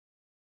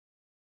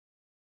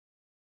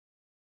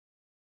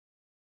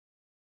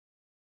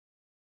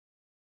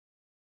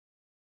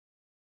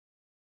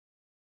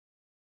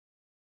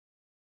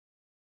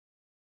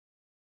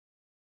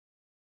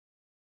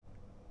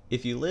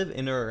If you live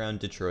in or around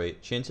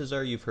Detroit, chances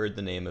are you've heard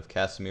the name of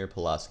Casimir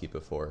Pulaski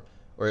before,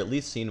 or at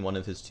least seen one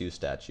of his two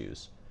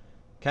statues.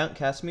 Count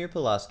Casimir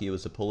Pulaski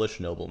was a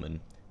Polish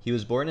nobleman. He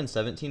was born in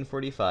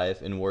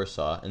 1745 in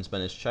Warsaw and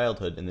spent his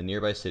childhood in the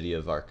nearby city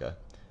of Warka.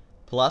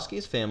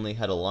 Pulaski's family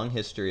had a long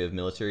history of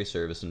military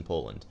service in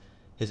Poland.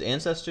 His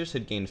ancestors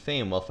had gained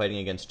fame while fighting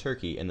against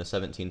Turkey in the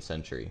 17th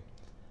century.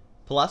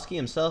 Pulaski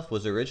himself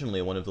was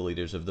originally one of the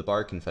leaders of the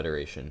Bar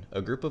Confederation, a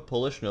group of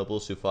Polish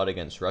nobles who fought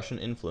against Russian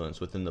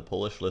influence within the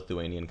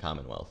Polish-Lithuanian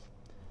Commonwealth.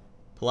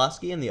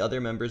 Pulaski and the other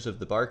members of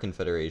the Bar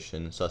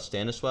Confederation saw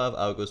Stanisław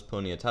August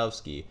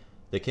Poniatowski,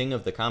 the king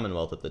of the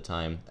Commonwealth at the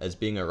time, as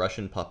being a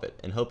Russian puppet,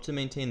 and hoped to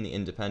maintain the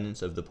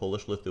independence of the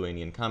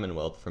Polish-Lithuanian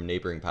Commonwealth from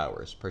neighboring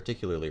powers,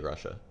 particularly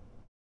Russia.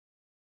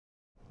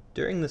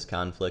 During this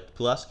conflict,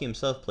 Pulaski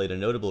himself played a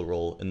notable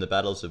role in the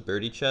battles of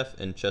Berdychev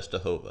and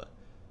Czestochowa.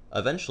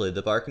 Eventually,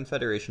 the Bar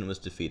Confederation was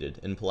defeated,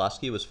 and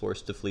Pulaski was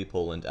forced to flee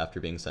Poland after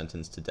being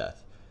sentenced to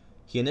death.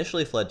 He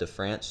initially fled to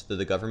France, though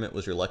the government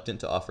was reluctant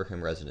to offer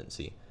him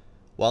residency.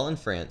 While in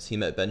France, he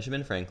met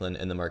Benjamin Franklin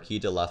and the Marquis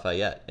de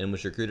Lafayette, and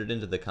was recruited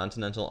into the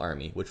Continental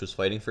Army, which was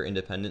fighting for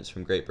independence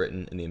from Great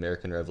Britain in the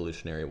American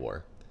Revolutionary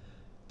War.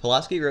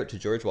 Pulaski wrote to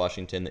George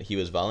Washington that he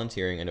was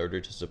volunteering in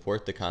order to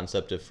support the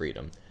concept of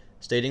freedom,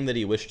 stating that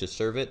he wished to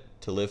serve it,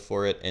 to live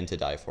for it, and to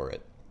die for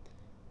it.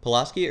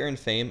 Pulaski earned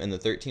fame in the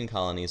 13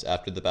 colonies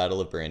after the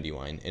Battle of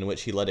Brandywine, in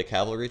which he led a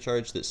cavalry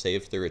charge that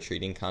saved the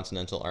retreating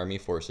Continental Army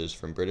forces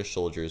from British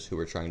soldiers who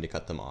were trying to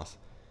cut them off.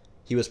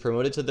 He was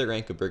promoted to the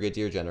rank of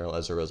brigadier general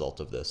as a result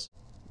of this.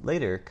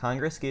 Later,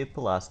 Congress gave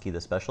Pulaski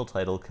the special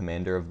title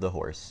Commander of the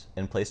Horse,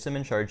 and placed him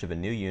in charge of a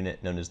new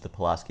unit known as the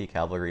Pulaski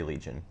Cavalry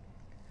Legion.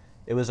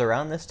 It was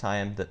around this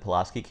time that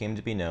Pulaski came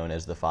to be known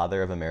as the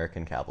Father of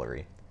American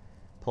Cavalry.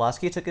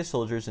 Pulaski took his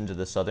soldiers into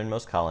the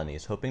southernmost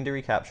colonies, hoping to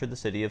recapture the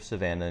city of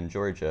Savannah in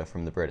Georgia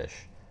from the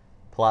British.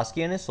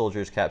 Pulaski and his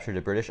soldiers captured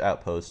a British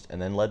outpost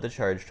and then led the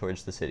charge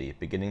towards the city,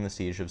 beginning the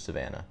siege of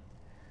Savannah.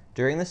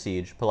 During the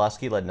siege,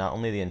 Pulaski led not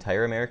only the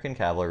entire American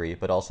cavalry,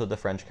 but also the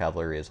French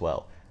cavalry as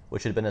well,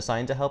 which had been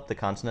assigned to help the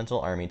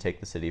Continental Army take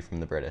the city from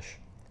the British.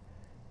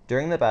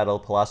 During the battle,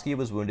 Pulaski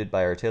was wounded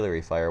by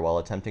artillery fire while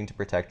attempting to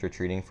protect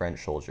retreating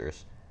French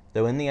soldiers.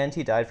 Though in the end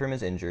he died from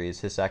his injuries,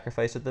 his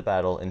sacrifice at the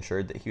battle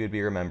ensured that he would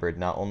be remembered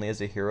not only as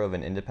a hero of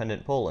an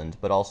independent Poland,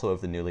 but also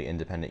of the newly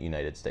independent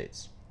United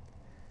States.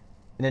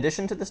 In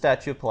addition to the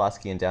statue of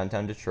Pulaski in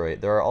downtown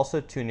Detroit, there are also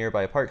two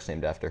nearby parks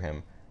named after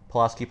him,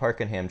 Pulaski Park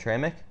in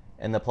Hamtramck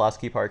and the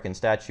Pulaski Park and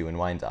Statue in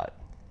Wyandotte.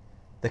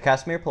 The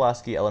Casimir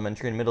Pulaski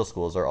Elementary and Middle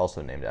Schools are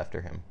also named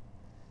after him.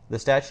 The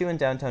statue in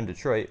downtown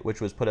Detroit,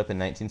 which was put up in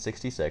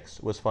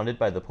 1966, was funded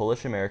by the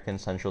Polish-American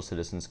Central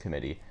Citizens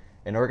Committee,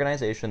 an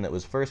organization that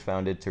was first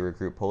founded to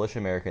recruit Polish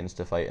Americans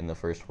to fight in the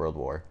First World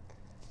War.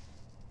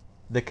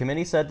 The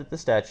committee said that the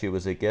statue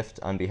was a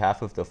gift on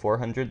behalf of the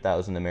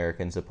 400,000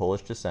 Americans of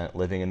Polish descent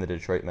living in the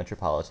Detroit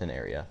metropolitan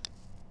area.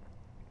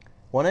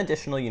 One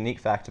additional unique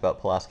fact about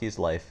Pulaski's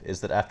life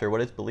is that after what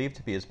is believed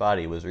to be his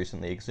body was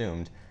recently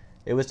exhumed,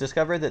 it was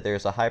discovered that there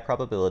is a high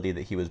probability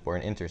that he was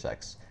born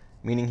intersex,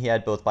 meaning he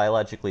had both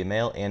biologically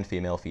male and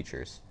female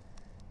features.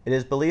 It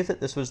is believed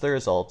that this was the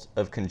result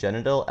of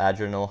congenital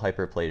adrenal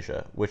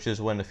hyperplasia, which is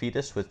when a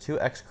fetus with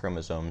two X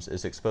chromosomes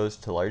is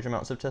exposed to large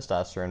amounts of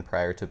testosterone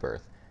prior to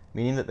birth,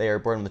 meaning that they are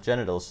born with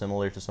genitals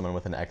similar to someone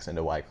with an X and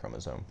a Y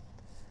chromosome.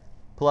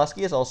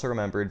 Pulaski is also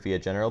remembered via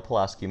General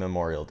Pulaski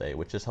Memorial Day,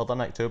 which is held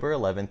on October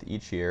 11th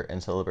each year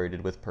and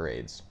celebrated with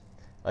parades.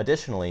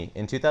 Additionally,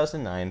 in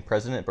 2009,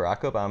 President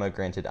Barack Obama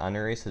granted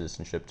honorary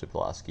citizenship to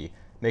Pulaski,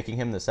 making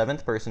him the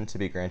 7th person to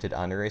be granted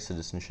honorary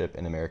citizenship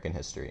in American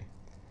history.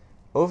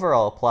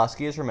 Overall,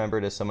 Pulaski is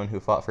remembered as someone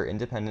who fought for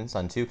independence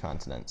on two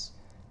continents.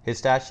 His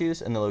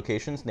statues and the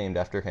locations named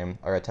after him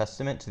are a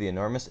testament to the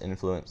enormous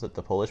influence that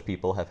the Polish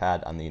people have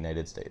had on the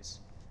United States.